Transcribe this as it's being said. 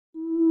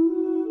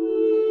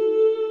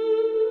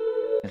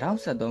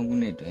2013ခု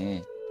နှစ်တွင်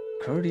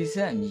ခရိုဒီဆ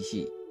က်အမည်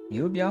ရှိ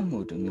မျိုးပြောင်းမှု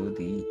တစ်မျိုး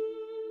သည်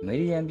အမေ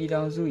ရိကန်ပြည်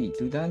ထောင်စု၏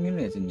လူသားမျိုး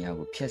နွယ်စုများ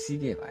ကိုဖျက်ဆီး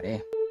ခဲ့ပါတယ်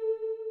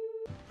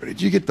Where did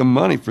you get the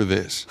money for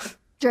this?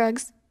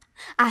 Drugs.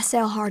 I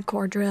sell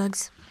hardcore drugs.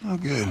 Oh,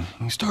 good.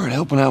 You started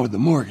helping out with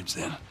the mortgage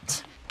then.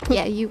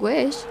 Yeah, you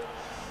wish.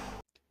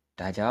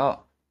 ဒါကြောင့်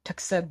တ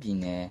က်ဆက်ပြည်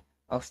နယ်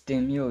အော့စတ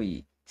င်မြို့၏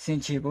စင်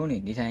ချေပုံးတွ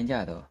င်နေထိုင်ကြ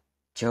သော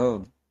ဂျိုး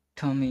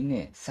ထွန်မီနှ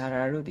င့်ဆာ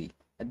ရာတို့သည်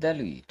အသက်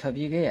လူ၏ထွက်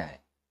ပြေးခဲ့ရတယ်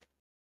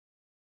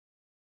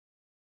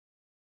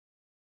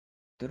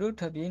သူတို့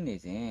ထွက်ပြေးနေ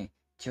စဉ်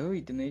ဂျိုး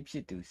၏တမေးဖြ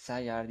စ်သူဆာ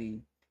ယာသည်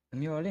မ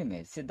မျှော်လင့်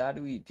မဲ့စစ်သား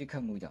တို့၏ပြစ်ခ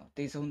တ်မှုကြောင့်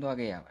တိတ်ဆုံးသွား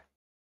ခဲ့ရပါတယ်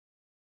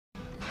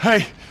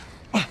Hey,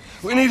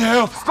 we need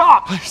help.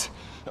 Stop! Please.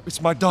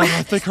 It's my daughter.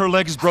 I think her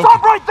leg is broken.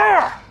 Stop right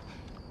there!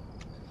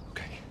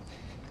 Okay.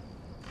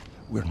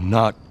 We're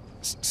not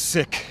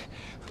sick.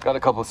 Got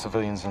a couple of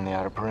civilians on the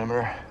outer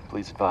perimeter.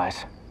 Please advise.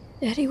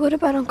 Daddy, what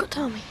about Uncle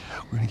Tommy?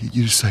 We're gonna get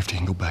you to safety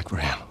and go back for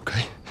him,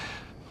 okay?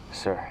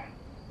 Sir,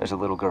 there's a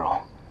little girl.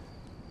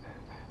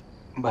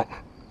 But...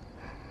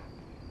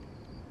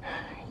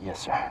 Yes,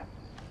 sir.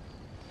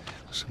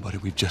 Listen, buddy,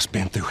 we've just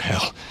been through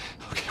hell.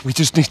 Okay, we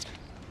just need...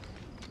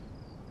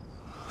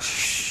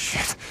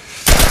 Shit.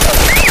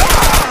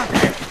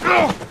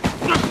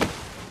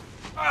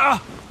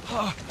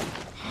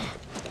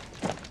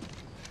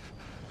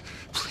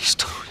 Please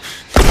don't.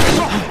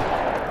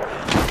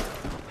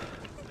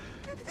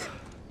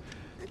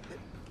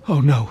 Oh,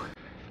 no.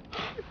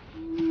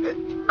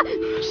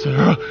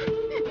 Sarah.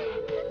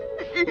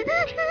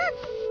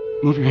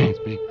 Move your hands,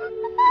 baby.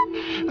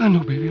 I know,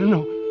 baby, I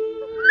know.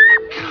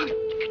 God.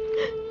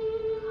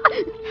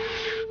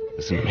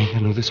 Listen to me, I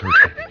know this hurts,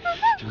 baby.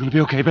 You're gonna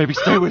be okay, baby.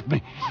 Stay with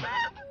me. All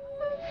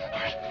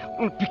right, I'm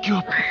gonna pick you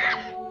up.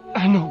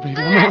 I know,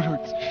 baby, I know it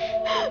hurts.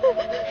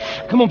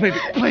 Come on, baby,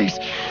 please.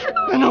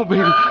 I know,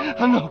 baby,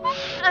 I know.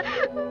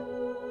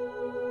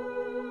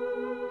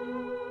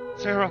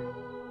 Sarah.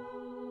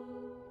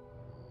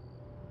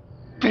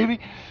 Baby.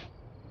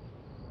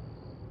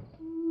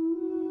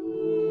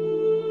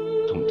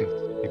 Don't do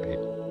this, baby.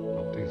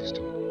 Don't do this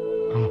to me.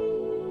 No.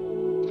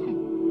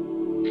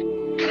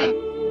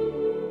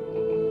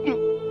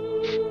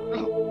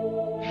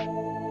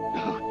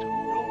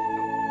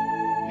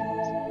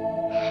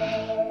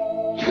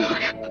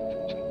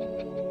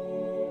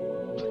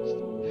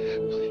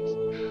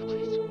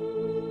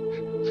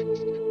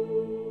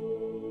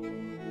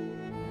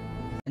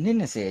အနည်း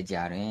20အ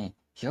ကြာတွင်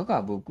ယောဂ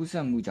ပိုးကူးစ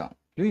က်မှုကြောင့်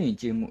လူရင်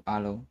ကျေးမှုအ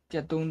လုံးပြ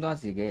တ်သုံးသွား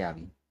စေခဲ့ရ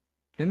ပြီး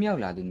လွတ်မြောက်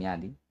လာသူများ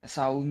သည်အ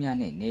စာအုပ်များ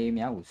နှင့်နေအိမ်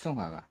များကိုစွန့်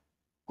ခွာကာ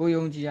ကို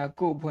ယုံကြည်ရာ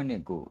ကိုအဖွဲ့နှ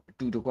င့်ကိုအ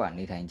တူတကွ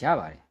နေထိုင်ကြ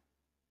ပါတယ်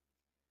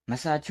။မ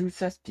က်ဆာချူးဆ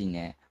က်ပြည်န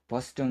ယ်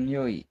ဘော့စတွန်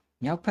မြို့၏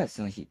မြောက်ဘက်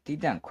စွန်းရှိတည်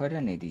တံ့ခွဲထွ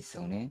က်နေသည့်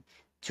စုံတွင်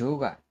ဂျိုး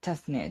ကတက်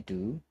စ်နှင့်အတူ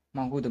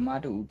မှောင်ခိုသ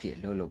မားတို့အဖြစ်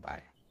လှုပ်လှုပ်ပါတ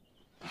ယ်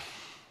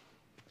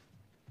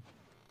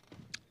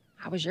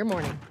How was your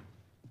morning?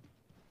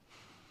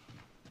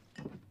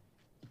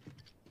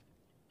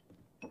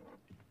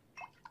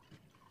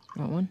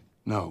 Want one?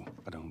 No,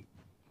 I don't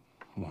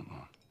want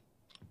one.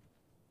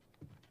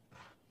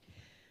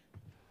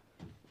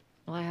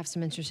 Well, I have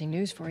some interesting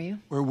news for you.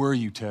 Where were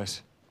you,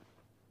 Tess?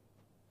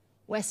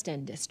 West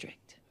End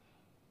District.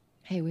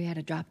 Hey, we had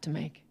a drop to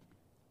make.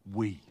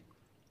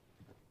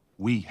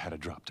 We had a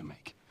drop to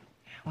make.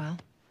 Well,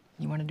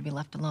 you wanted to be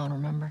left alone,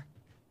 remember?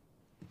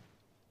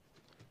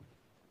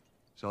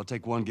 So I'll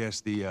take one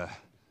guess. The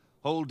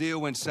whole deal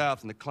went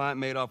south and the client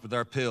made off with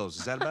our pills.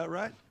 Is that about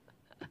right?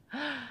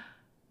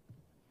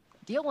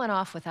 Deal went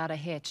off without a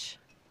hitch.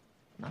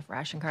 Enough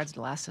ration cards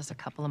to last us a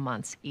couple of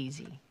months,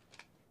 easy.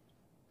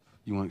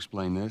 You want to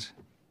explain this?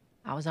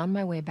 I was on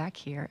my way back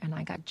here, and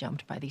I got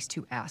jumped by these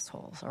two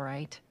assholes, all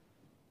right?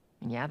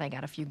 And yeah, they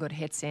got a few good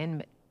hits in,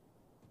 but...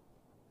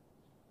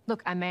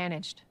 Look, I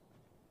managed.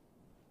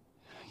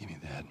 Give me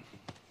that.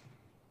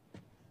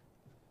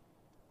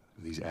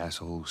 Are these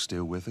assholes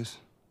still with us?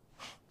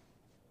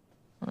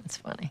 Well, that's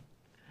funny.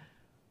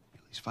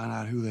 At least find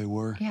out who they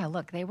were. Yeah,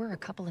 look, they were a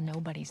couple of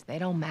nobodies. They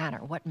don't matter.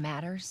 What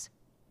matters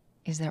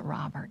is that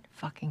Robert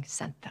fucking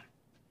sent them.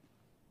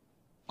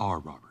 Our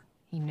Robert.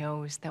 He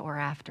knows that we're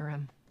after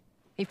him.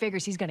 He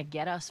figures he's gonna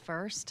get us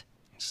first.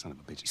 Son of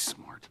a bitch, he's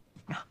smart.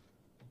 No.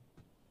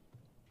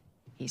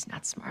 He's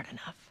not smart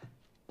enough.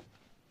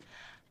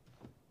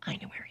 I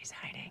know where he's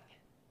hiding.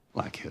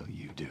 Like hell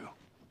you do.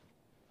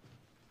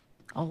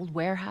 Old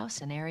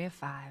warehouse in Area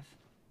 5.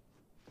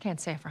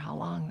 Can't say for how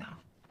long, though.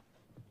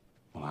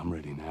 Well, I'm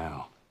ready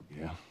now,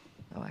 yeah?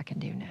 Oh, I can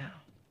do now.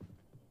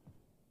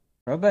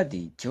 Robert သ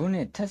ည်ဂျိုးနှ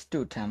င့်တက်စ်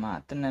တို့ထံမှ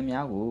တနက်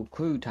များကို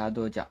ခွေယူထား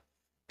သောကြောင့်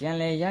ပြန်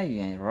လည်ရယူ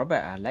ရန်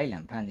Robert အားလိုက်လံ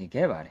ဖမ်းဆီး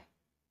ခဲ့ပါတယ်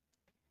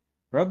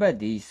Robert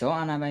သည်ဇော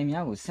အာဏာပိုင်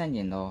များကိုဆန့်ကျ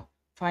င်သော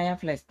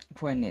Firefly အ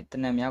ဖွဲ့နှင့်တ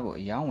နက်များကို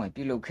အယောင်းဝယ်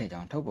ပြုလုပ်ခဲ့ကြော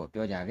င်းထုတ်ဖော်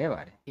ပြောကြားခဲ့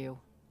ပါတယ်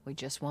We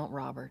just want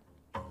Robert.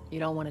 You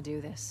don't want to do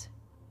this.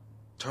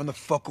 Turn the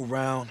fuck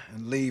around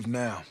and leave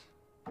now.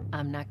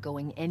 I'm not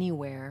going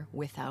anywhere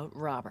without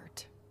Robert.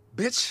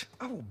 Bitch,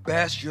 I will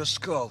bash your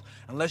skull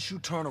unless you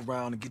turn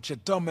around and get your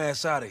dumb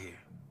ass out of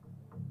here.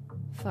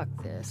 Fuck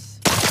this.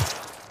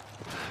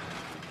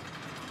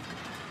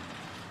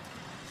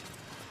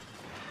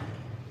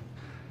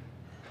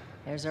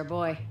 There's our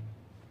boy.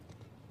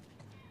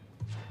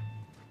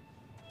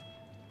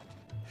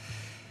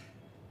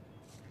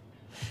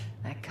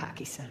 That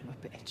cocky son of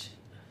a bitch.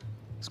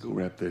 Let's go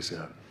wrap this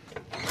up.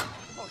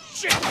 Oh,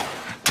 shit!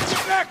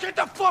 Get back! Get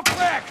the fuck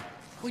back!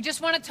 We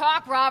just want to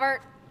talk,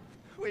 Robert.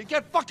 We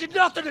got fucking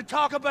nothing to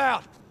talk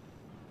about!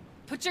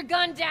 Put your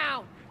gun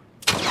down.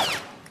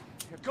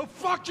 Go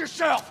fuck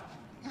yourself!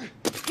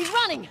 He's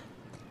running.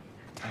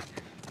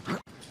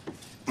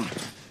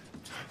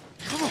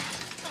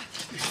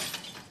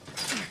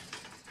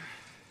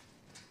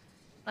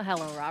 Well,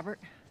 hello, Robert.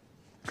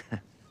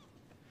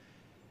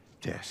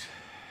 Tess.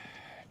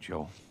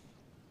 Joel.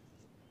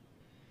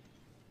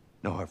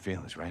 No hard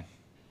feelings, right?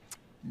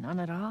 None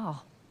at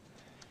all.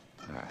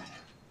 All right.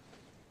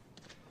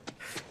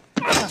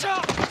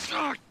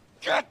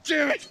 God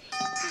damn it!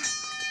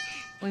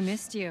 We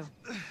missed you.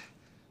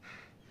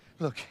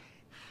 Look,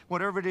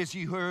 whatever it is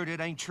you heard, it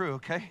ain't true,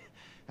 okay?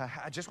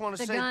 I just want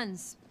to The say...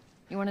 guns.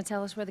 You want to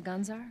tell us where the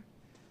guns are?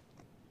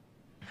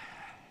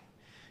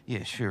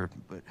 Yeah, sure,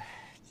 but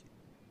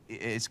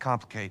it's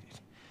complicated.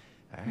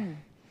 All right?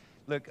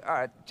 Look, all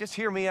right, just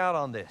hear me out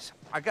on this.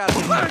 I got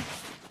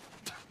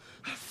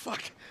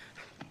Fuck.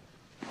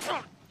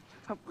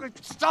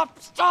 Stop!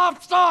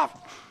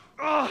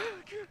 Oh.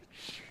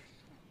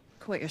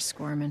 Quit your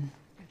squirming.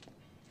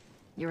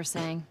 You were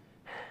saying?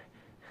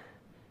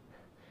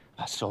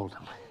 I sold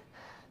him.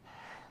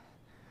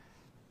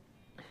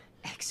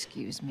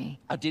 Excuse me.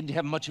 I didn't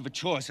have much of a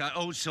choice. I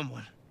owed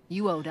someone.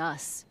 You owed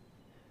us.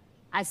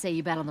 I'd say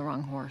you bet on the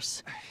wrong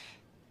horse.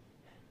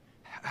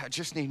 I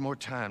just need more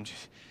time.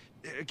 Just,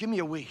 give me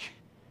a week.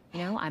 You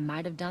know, I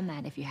might have done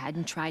that if you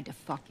hadn't tried to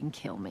fucking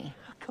kill me.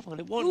 Come on,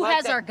 it won't Who like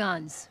has that. our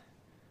guns?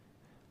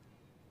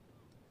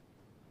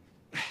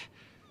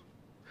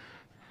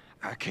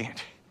 I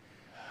can't.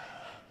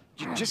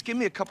 Just give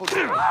me a couple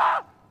days.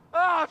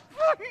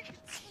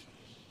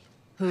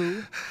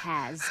 Who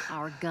has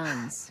our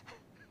guns?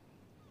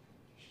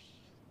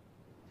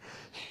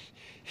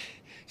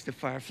 It's the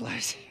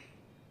Fireflies.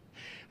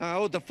 I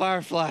owed the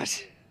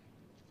Fireflies.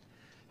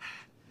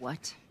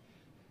 What?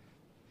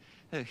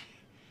 Look,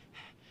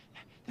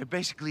 they're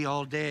basically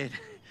all dead.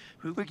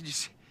 We could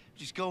just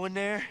go in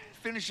there,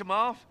 finish them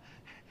off.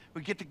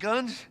 We get the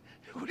guns.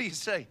 What do you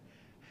say?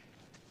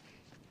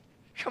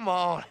 Come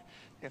on.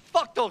 Yeah,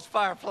 fuck those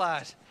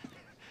Fireflies.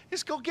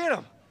 Just go get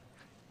them.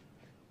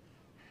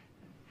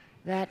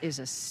 That is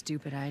a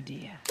stupid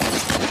idea.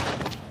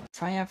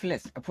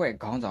 Fireflies အဖွဲ့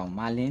ခေါင်းဆောင်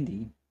မာလင်းသ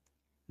ည်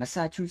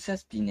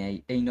Massachusetts ပြည်နယ်၏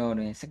အိမ်တော်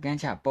တွင်စကန်း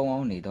ချပုံအော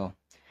င်နေသော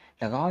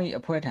၎င်း၏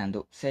အဖွဲ့ထံ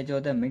သို့ဆယ်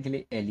ကျော်သက်မိန်းက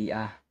လေး Ellie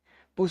အား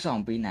ပို့ဆော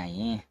င်ပေးနိုင်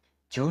ရင်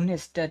Joe နှ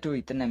င့် Stat တို့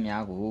၏တနက်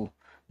များကို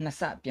နှစ်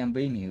ဆပြန်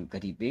ပေးမည်ဟုက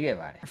တိပေးခဲ့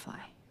ပါတယ်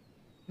Fly.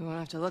 You won't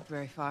have to look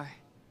very far.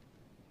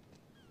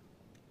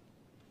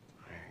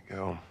 There you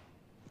go.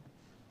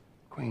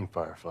 Queen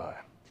Firefly.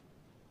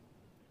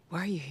 Why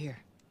are you here?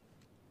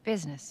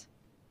 Business.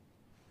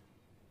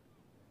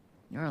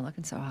 You aren't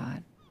looking so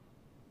hot.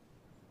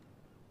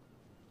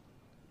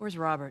 Where's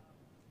Robert?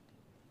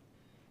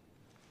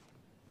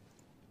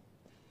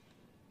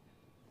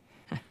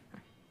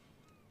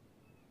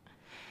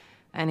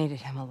 I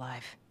needed him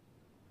alive.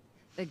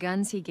 The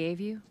guns he gave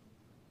you,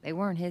 they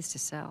weren't his to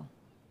sell.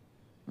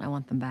 I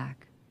want them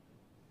back.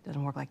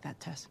 Doesn't work like that,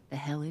 Tess. The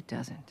hell it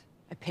doesn't.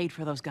 I paid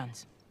for those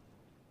guns.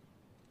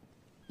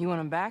 You want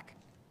them back?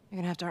 You're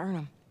gonna have to earn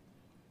them.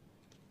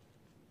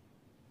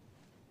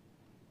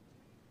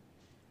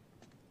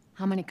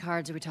 How many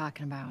cards are we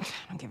talking about?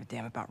 I don't give a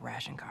damn about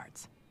ration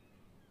cards.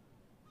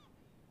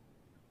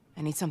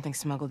 I need something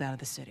smuggled out of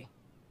the city.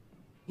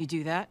 You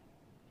do that,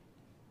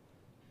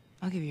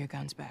 I'll give you your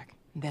guns back,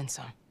 and then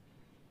some.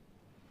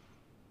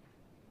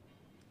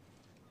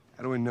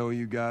 How do we know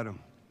you got them?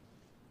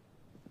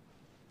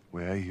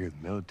 Well, I hear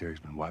the military's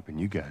been wiping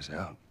you guys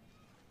out.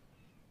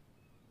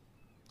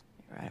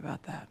 You're right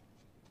about that.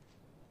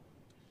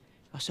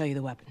 I'll show you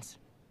the weapons.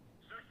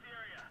 Search the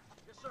area.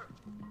 Yes, sir.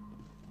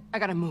 I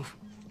gotta move.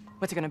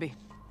 What's it gonna be?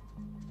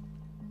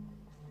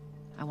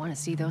 I want to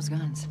see those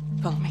guns.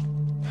 Follow me.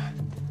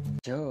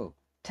 Joe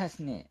Tess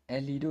နှင့်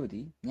Ellie တို့သ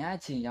ည်ညအ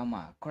ချိန်ရောက်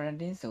မှ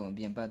quarantine ဇုံအ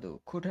ပြင်ဘက်သို့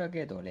ခိုးထွက်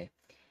ခဲ့တော်လဲ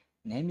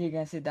နယ်မြေက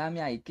န်စစ်သား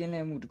များ၏ကင်း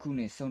လဲမှုတစ်ခု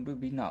နှင့်ဆုံတွေ့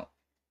ပြီးနောက်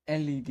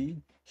Ellie သည်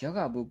ယောဂ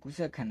ပိုးကူးစ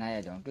က်ခံရ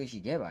ကြောင်းတွေ့ရှိ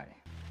ခဲ့ပါတယ်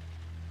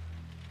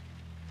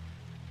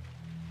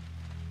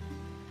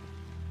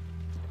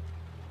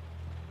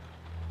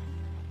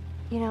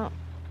You know,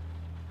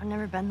 I've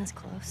never been this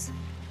close.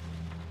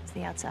 It's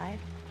the outside.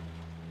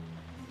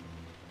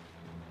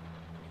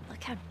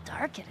 Look how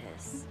dark it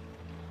is.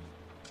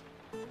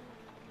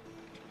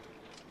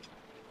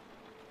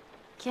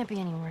 Can't be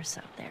any worse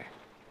out there.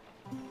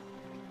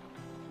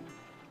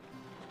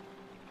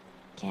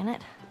 Can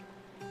it?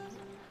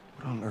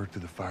 What on earth do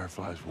the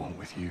Fireflies want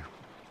with you?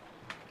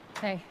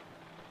 Hey.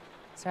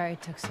 Sorry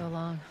it took so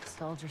long.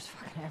 Soldiers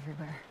fucking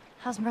everywhere.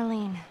 How's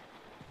Marlene?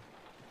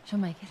 She'll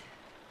make it.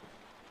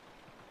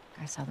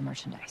 I saw the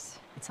merchandise.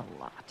 It's a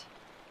lot.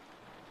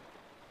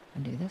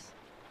 Wanna do this?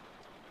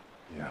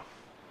 Yeah.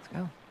 Let's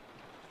go.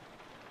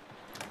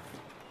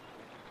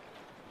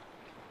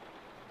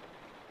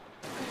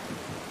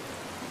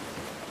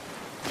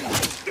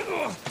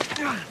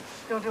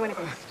 Don't do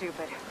anything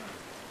stupid.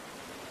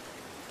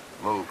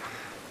 Move.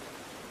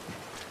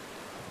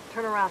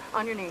 Turn around,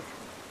 on your knees.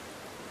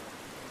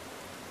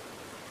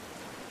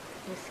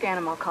 You scan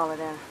him, I'll call it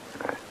in. All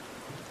right.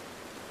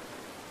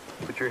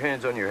 Put your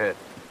hands on your head.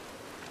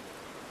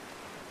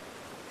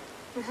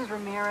 This is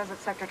Ramirez at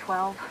Sector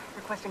 12,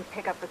 requesting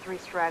pickup for 3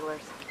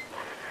 stragglers.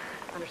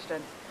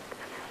 Understood.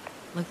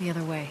 Look the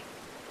other way.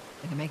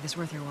 We can make this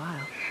worth your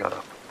while. Shut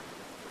up.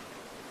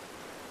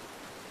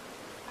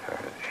 Tired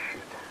of this shit.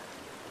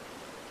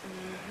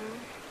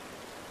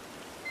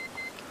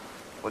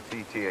 What's the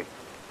ETA?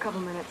 Couple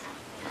minutes.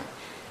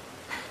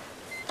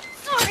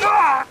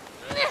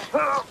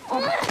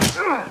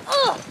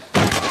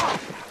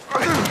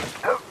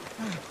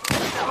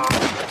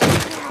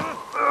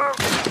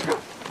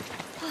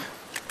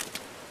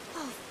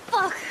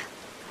 Fuck!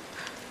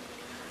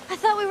 I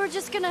thought we were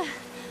just gonna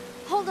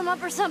hold him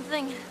up or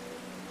something.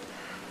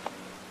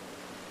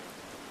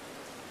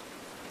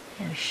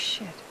 Oh,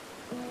 shit.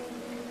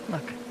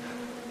 Look.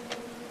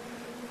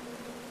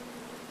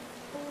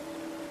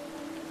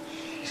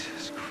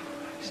 Jesus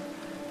Christ.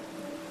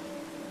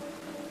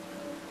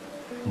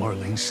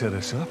 Marlene set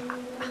us up?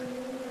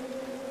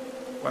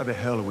 Why the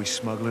hell are we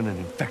smuggling an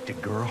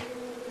infected girl?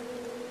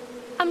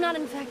 I'm not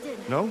infected.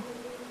 No?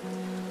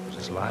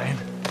 Just lying?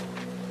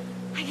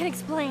 I can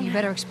explain. You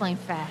better explain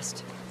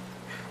fast.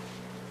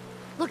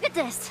 Look at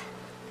this.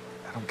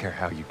 I don't care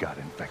how you got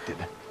infected.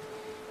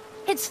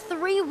 It's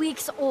 3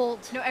 weeks old.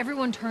 No,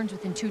 everyone turns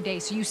within 2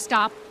 days, so you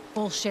stop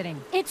bullshitting.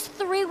 It's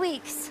 3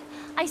 weeks.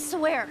 I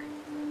swear.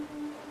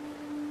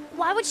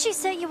 Why would she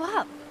set you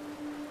up?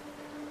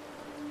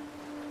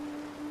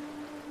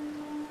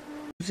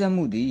 ကူးစက်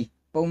မှုသည်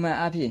ပုံမှန်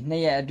အဖြစ်2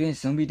ရက်အတွင်း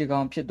ဇွန်ဘီတစ်ကော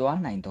င်ဖြစ်သွား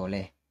နိုင်တော့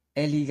လဲ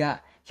အဲလီက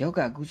ယောဂ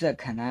ကူးစက်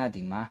ခံရသ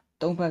ည်မှာ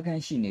3ဖက်ခ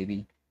န့်ရှိနေ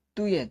ပြီး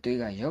သူ့ရဲ့သွေး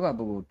ကယောဂ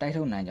ပုဂ္ဂိုလ်တိုက်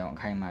ထုတ်နိုင်ကြောင်းအ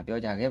ခိုင်အမာပြော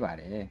ကြားခဲ့ပါ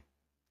တယ်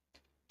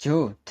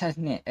ဂျိုးတက်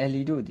နှင့်အဲ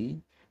လီတို့သည်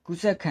ကူး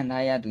စက်ခံ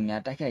ရသူ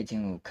များတိုက်ခိုက်ခြ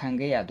င်းကိုခံ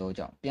ခဲ့ရသော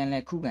ကြောင့်ပြန်လ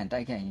ည်ခုခံ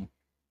တိုက်ခိုက်ရင်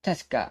တက်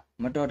စ်က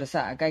မတော်တဆ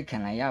အကိုက်ခံ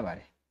လိုက်ရပါတ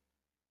ယ်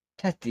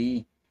တက်သည်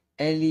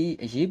အဲလီ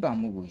အရေးပါ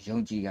မှုကိုယုံ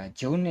ကြည်က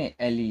ဂျိုးနဲ့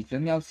အဲလီလွ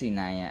တ်မြောက်စေ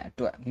နိုင်ရန်အ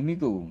တွက်မိမိ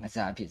ကိုယ်ကိုင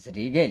စားအဖြစ်စ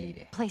တေးခဲ့လေတ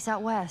ယ် Place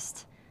out west.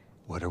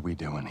 What are we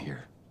doing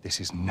here? This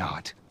is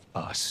not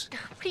us.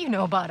 What do you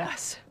know about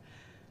us?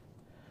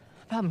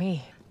 About me?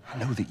 I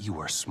know that you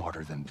are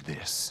smarter than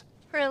this.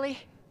 Really?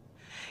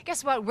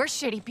 Guess what? We're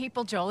shitty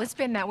people, Joel. It's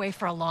been that way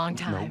for a long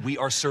time. No, we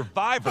are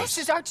survivors. This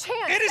is our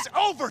chance. It is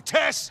over,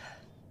 Tess!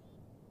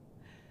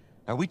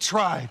 Now, we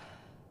tried.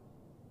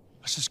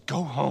 Let's just go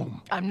home.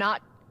 I'm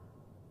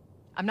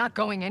not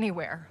going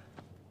anywhere.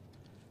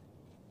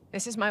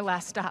 This is my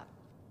last stop.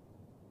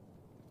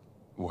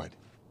 What?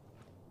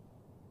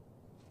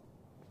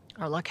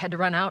 Our luck had to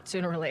run out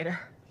sooner or later.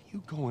 You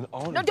going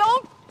on? No,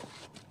 don't!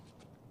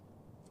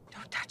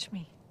 Don't touch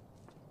me.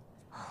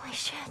 Holy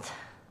shit.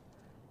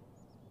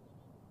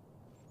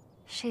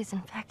 She's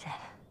infected.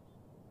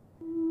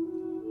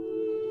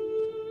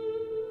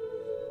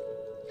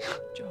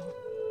 Joel,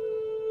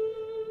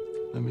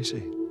 Let me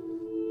see.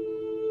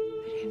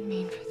 I didn't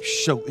mean for this.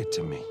 Show it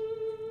to me.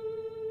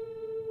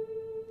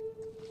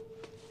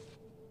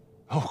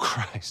 Oh,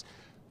 Christ.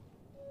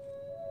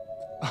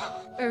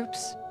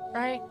 Oops,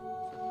 right?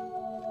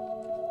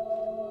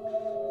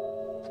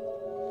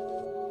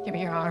 Give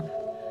me your arm.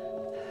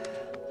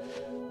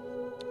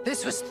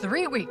 This was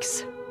 3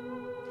 weeks.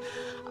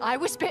 I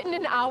was bitten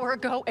an hour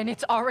ago, and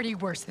it's already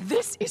worse.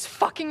 This is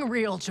fucking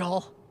real,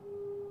 Joel.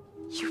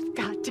 You've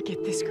got to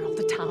get this girl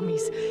to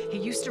Tommy's. He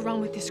used to run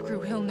with this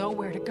crew. He'll know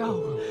where to go.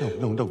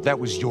 No. That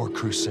was your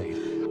crusade.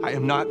 I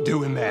am not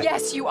doing that.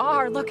 Yes, you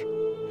are. Look.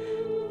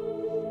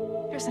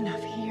 There's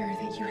enough here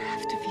that you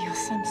have to feel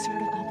some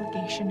sort of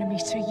obligation to me,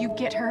 so you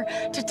get her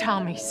to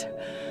Tommy's.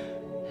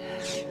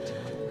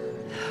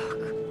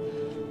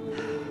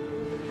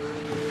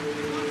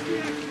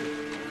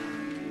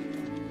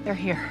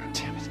 They're here.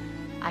 Damn it.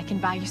 I can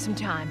buy you some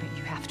time, but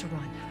you have to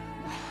run.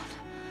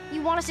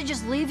 You want us to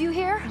just leave you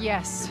here?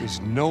 Yes. There's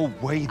no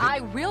way that... I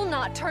will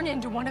not turn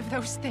into one of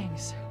those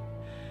things.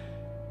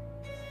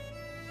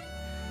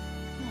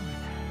 Come on.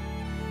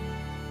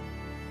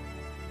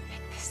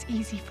 Make this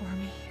easy for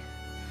me.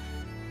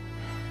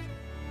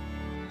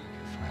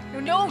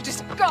 No,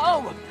 just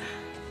go!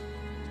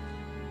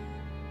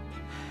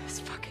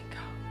 Just fucking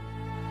go.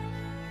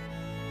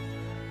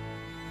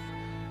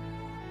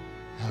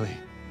 Ellie,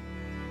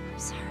 I'm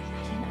sorry,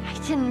 I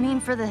didn't mean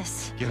for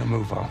this. get a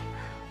move on.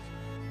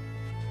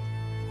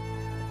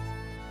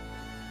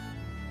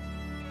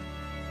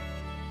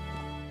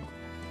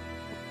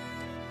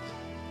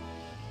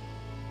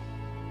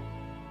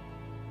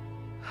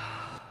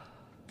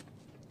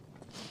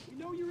 We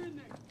know you're in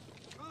there.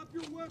 Drop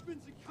your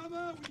weapons and come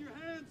out with your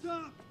hands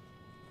up.